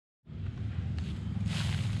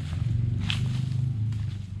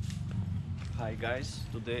Hi guys,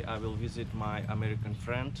 today I will visit my American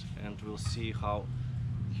friend and we'll see how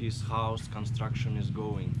his house construction is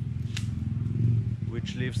going,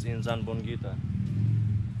 which lives in Zamboanguita.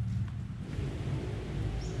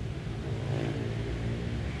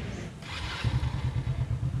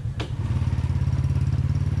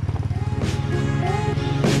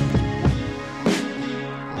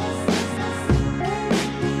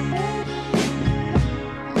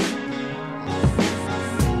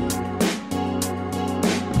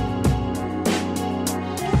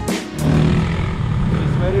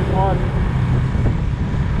 Very hot.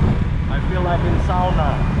 I feel like in sauna.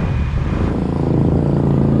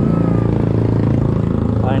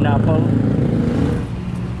 Pineapple.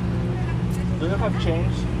 Do you have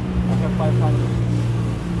change? I have 500.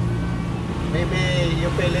 Maybe you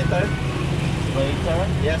pay later? Later?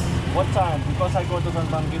 Yes. What time? Because I go to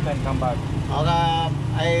Zamboanguita and come back.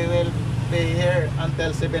 I will be here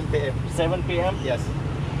until 7 p.m. 7 p.m? Yes.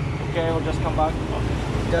 Okay, I will just come back.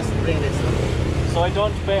 Just bring this. So I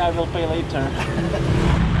don't pay, I will pay later.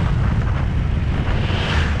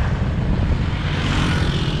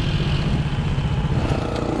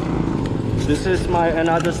 This is my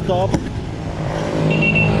another stop.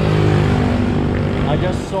 I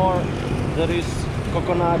just saw there is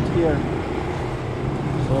coconut here,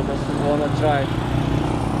 so I just wanna try.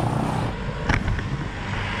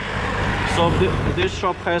 So this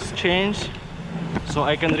shop has changed, so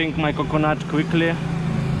I can drink my coconut quickly,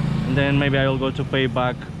 and then maybe I will go to pay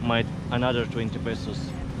back my another 20 pesos.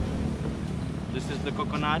 This is the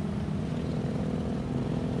coconut.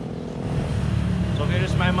 So here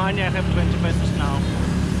is my money, I have 20 pesos now.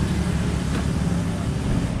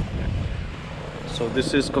 So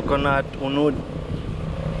this is coconut unud,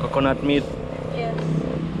 coconut meat. Yes.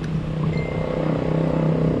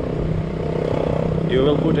 You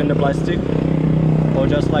will put in the plastic or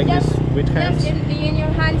just like this with hands? Just in your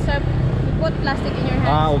hands, sir. You put plastic in your hands.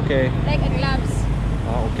 Ah, okay. Like a gloves.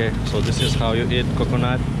 Ah, okay. So this is how you eat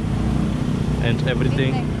coconut and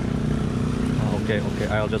everything. Ah, okay, okay.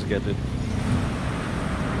 I'll just get it.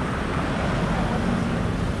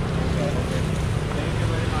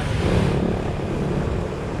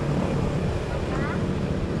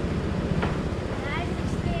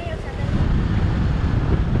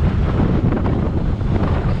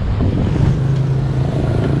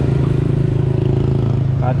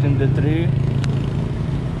 Cutting the tree.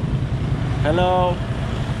 Hello.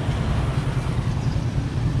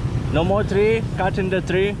 No more tree? Cutting the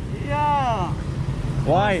tree? Yeah.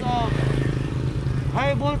 Why?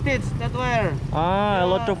 High voltage, that wire. Ah, a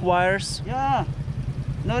lot of wires. Yeah.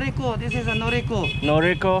 Noriko, this is a Noriko.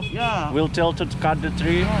 Noriko? Yeah. Will tell to cut the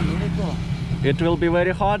tree. Yeah, Noriko. It will be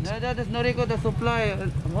very hot. That is Noriko, the supply,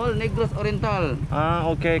 whole Negros Oriental. Ah,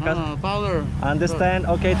 okay. Power. Understand.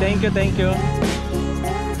 Okay, thank you, thank you.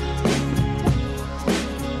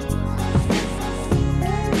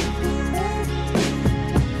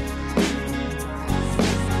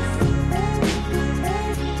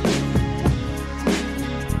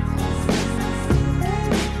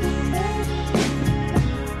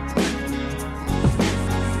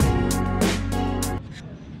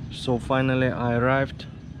 So finally I arrived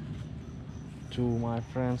to my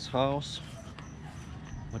friend's house,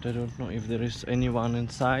 but I don't know if there is anyone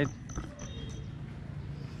inside.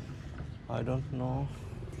 I don't know.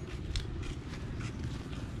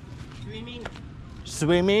 Swimming.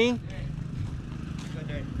 Swimming?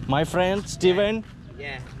 My friend Steven?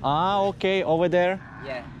 Yeah. Ah, okay, over there.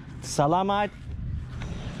 Yeah. Salamat.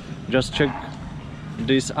 Just check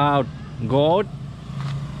this out. Good.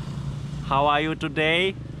 How are you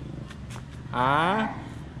today? Ah?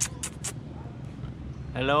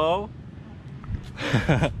 Hello?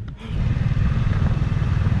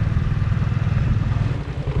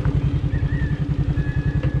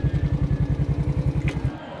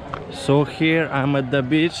 So here I'm at the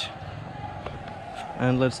beach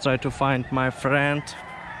and let's try to find my friend.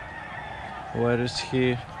 Where is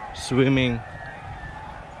he swimming?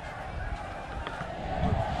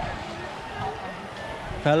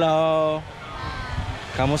 Hello.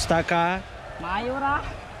 Kamusta ka? Maayo ra.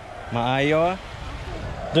 Maayo?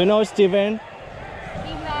 Do you know Steven?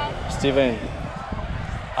 Steven.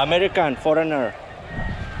 American, foreigner.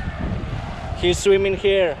 He's swimming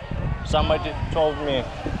here. Somebody told me.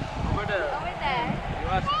 Over there. Over there. You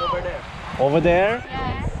ask over there. Over there?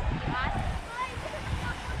 Yes.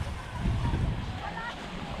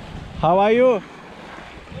 How are you?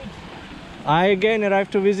 I again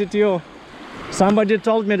arrived to visit you. Somebody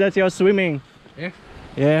told me that you're swimming. Yeah,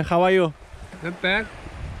 Yeah, how are you? not bad.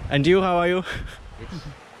 And you, how are you?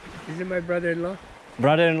 This is my brother-in-law,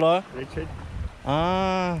 Brother-in-law? Richard.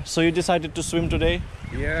 Ah, so you decided to swim today?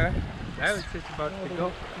 Yeah, I was just about to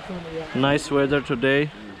go. Nice weather today.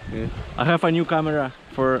 Yeah. I have a new camera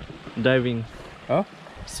for diving. Oh?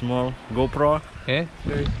 Small GoPro. Yeah,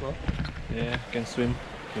 very small. Yeah, can swim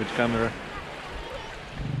with camera.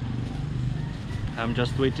 I'm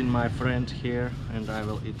just waiting my friend here and I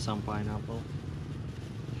will eat some pineapple.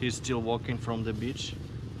 He's still walking from the beach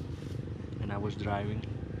and I was driving.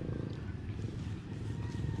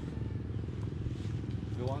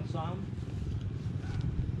 You want some?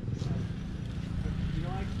 You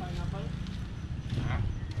like pineapple?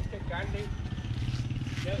 Take candy.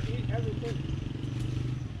 They'll eat everything.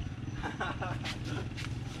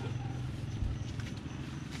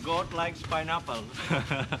 God likes pineapple.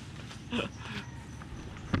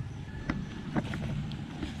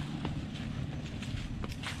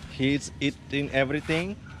 He's eating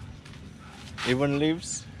everything, even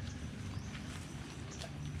leaves.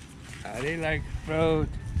 They like fruit,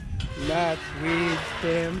 nuts, weeds,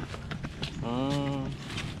 stem.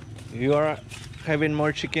 You are having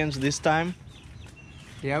more chickens this time?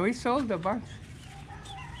 Yeah, we sold a bunch.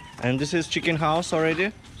 And this is chicken house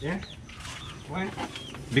already? Yeah. When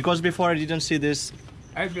Because before I didn't see this,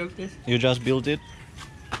 I built this you just built it?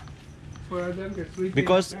 for them to sleep in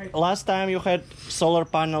Because at night. last time you had solar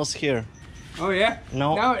panels here. Oh yeah?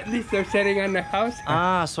 No. Now at least they're sitting on the house.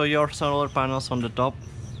 Ah, so your solar panels on the top.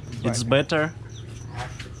 It's Right. better.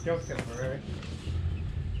 It's still temporary.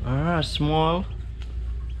 Ah, small.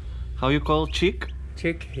 How you call chick?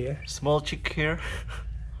 Chick here. Small chick here.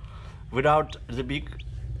 Without the big,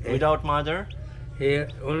 without mother. Here,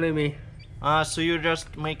 only me. Ah, so you're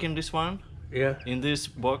just making this one Yeah. in this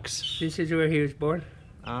box? This is where he was born.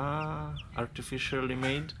 Ah, artificially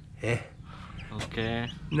made. Yeah. Okay,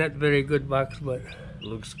 Not very good box, but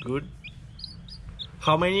looks good.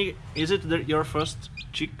 How many is it? Your first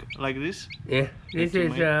chick like this? yeah. This you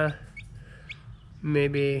is made?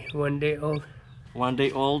 maybe 1 day old. 1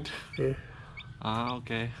 day old. Yeah. Ah,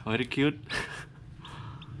 okay, very cute.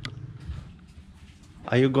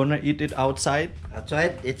 Are you gonna eat it outside?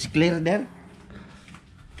 Outside, it's clear there.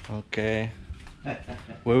 Okay.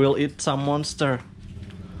 We will eat some monster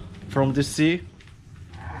from the sea.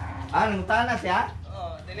 Nung tanas ya?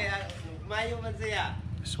 Oh, dili mayo man siya.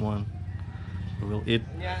 This one. We will eat.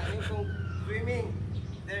 Nya, yung swimming.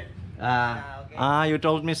 There. Okay. Ah, you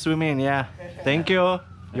told me swimming, yeah. Thank you,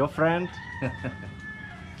 your friend.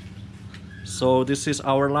 So this is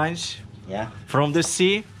our lunch Yeah. from the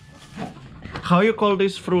sea. How you call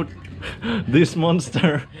this fruit? This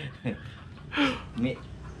monster? Me,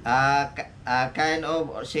 kind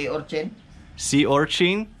of sea urchin. Sea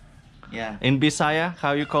urchin. Yeah. In Bisaya,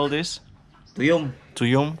 how you call this? Tuyong.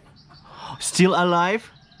 Tuyum. Still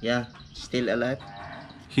alive? Yeah. Still alive.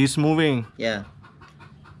 He's moving. Yeah.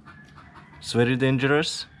 It's very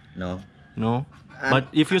dangerous. No. No?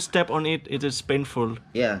 But if you step on it, it is painful.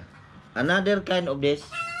 Yeah. Another kind of this.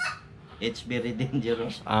 It's very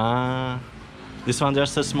dangerous. Ah, this one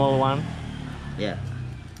just a small one. Yeah.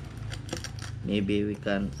 Maybe we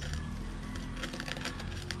can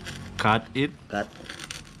Cut it. cut.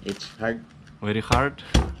 It's hard. Very hard.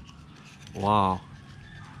 Wow.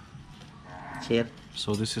 Here.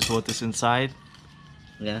 So this is what is inside.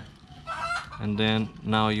 Yeah. And then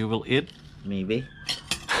now you will eat Maybe.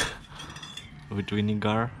 with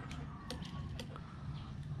vinegar.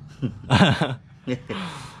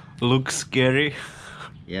 Looks scary.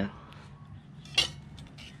 Yeah.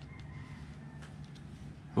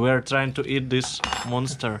 We are trying to eat this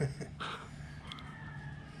monster.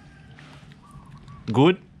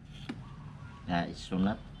 Good? It's so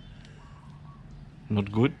not Not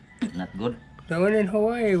good? good. The one in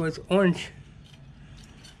Hawaii was orange.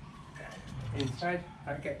 Inside,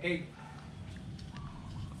 like an egg.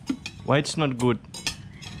 Why it's not good?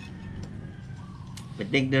 I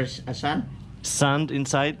think there's a sun. Sand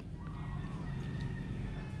inside?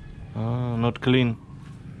 Ah, not clean.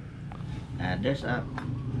 There's a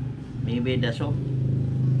maybe the soup.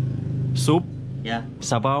 Soup? Yeah.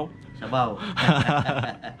 Sabaw? Sabaw.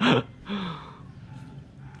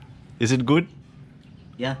 Is it good?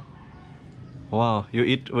 Yeah. Wow, you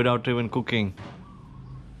eat without even cooking.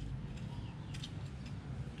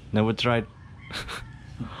 Never tried.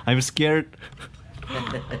 I'm scared.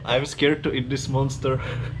 I'm scared to eat this monster.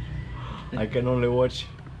 I can only watch.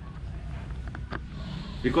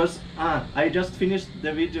 Because I just finished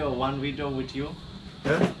the video, one video with you.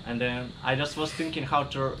 Huh? And then I just was thinking how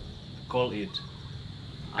to call it.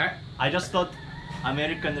 I just thought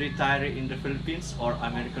American retiree in the Philippines or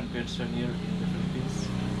American pensioner in the Philippines.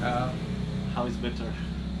 How is better?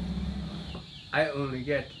 I only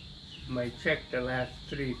get my check the last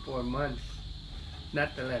 3-4 months.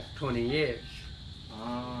 not the last 20 years.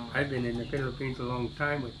 Ah. I've been in the Philippines a long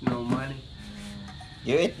time with no money.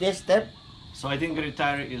 You eat this, Tip? So I think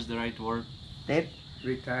retiree is the right word. Tip?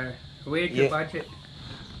 Retire. Wait Yeah. to budget.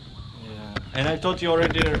 Yeah. And I thought you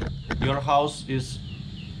already, your house is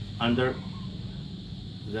under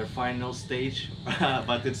their final stage,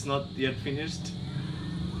 but it's not yet finished.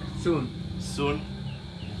 Soon. Soon.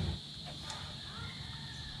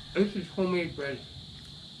 This is homemade bread.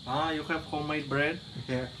 Ah, you have homemade bread?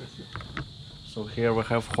 Yeah. So here we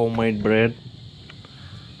have homemade bread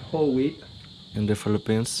Whole wheat. in the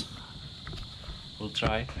Philippines. We'll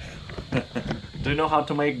try. Do you know how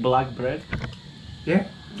to make black bread? Yeah.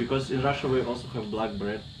 Because in Russia we also have black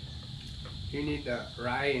bread. You need the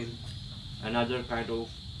rye and Another kind of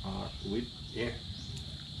wheat. yeah.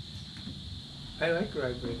 I like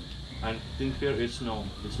rye bread. I think here it's not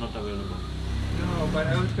available. No, but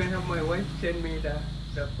I was gonna have my wife send me the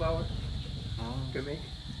flour Ah. to make.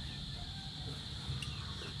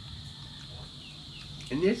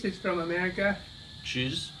 And this is from America.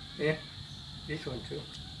 Cheese. Yeah. This one too.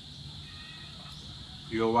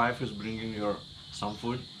 Your wife is bringing your some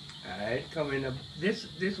food. It come in a this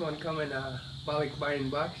one come in a balikbayan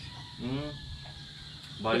box.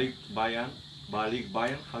 Balik bayan. Balik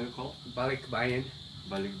bayan. How you call? Balikbayan.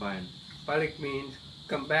 Balik bayan. Balik means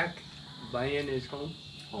come back. Bayan is home.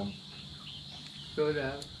 Home. So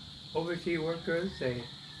the overseas workers say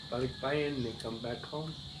balikbayan, they come back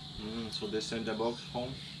home. So they send the box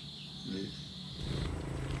home.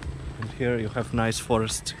 And here you have nice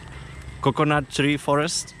forest. Coconut tree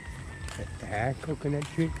forest. Coconut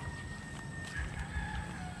tree.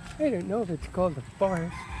 I don't know if it's called a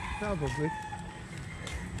forest. Probably.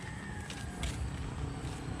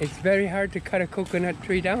 It's very hard to cut a coconut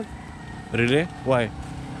tree down. Really? Why?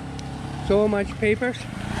 So much papers,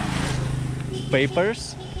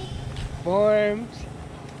 Papers? forms,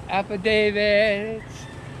 affidavits,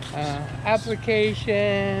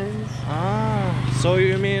 applications. Ah, so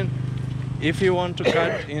you mean if you want to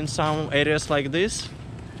cut in some areas like this,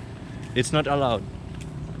 it's not allowed?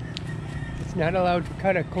 It's not allowed to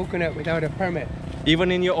cut a coconut without a permit.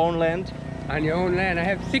 Even in your own land? On your own land, I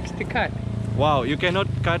have 6 to cut. Wow, you cannot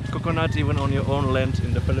cut coconut even on your own land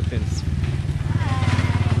in the Philippines.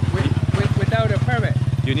 Without a permit.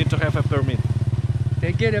 You need to have a permit.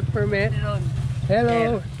 They get a permit.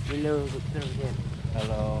 Hello.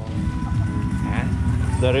 Hello.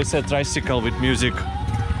 There is a tricycle with music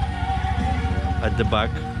at the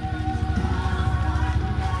back.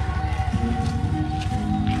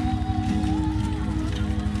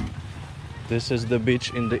 This is the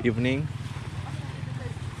beach in the evening.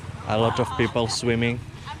 A lot of people swimming.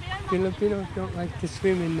 Filipinos don't like to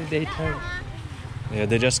swim in the daytime. Yeah,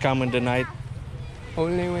 they just come in the night.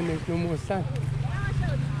 Only when there's no more sun.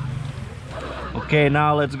 Okay,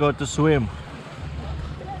 now let's go to swim.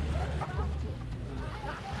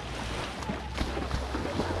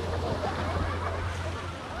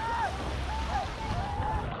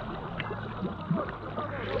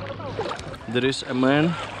 There is a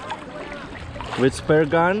man with spare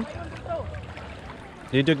gun.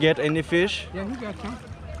 Did you get any fish? Yeah, he got some.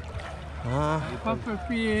 Ah, Puffer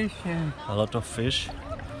fish and a lot of fish.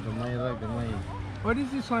 what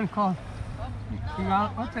is this one called?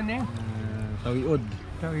 What's the name? Tawiod.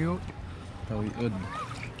 Tawiot. Tawiod.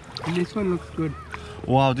 And this one looks good.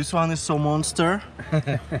 Wow, this one is so monster.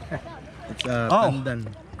 It's a Oh. pandan.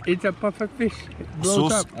 It's a puffer fish. It So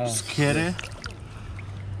blows up. scary.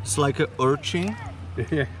 It's like an urchin.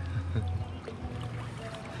 Yeah.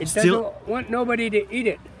 It Still- doesn't want nobody to eat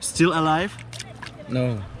it. Still alive.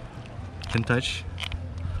 No. Can touch.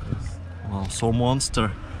 Wow, so monster.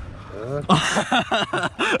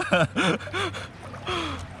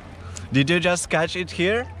 Did you just catch it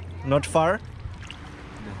here? Not far?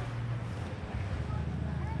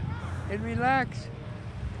 And relax.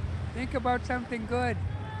 Think about something good.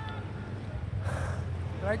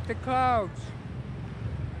 Like the clouds.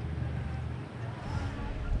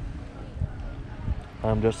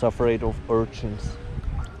 I'm just afraid of urchins.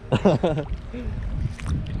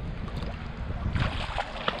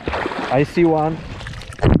 I see one.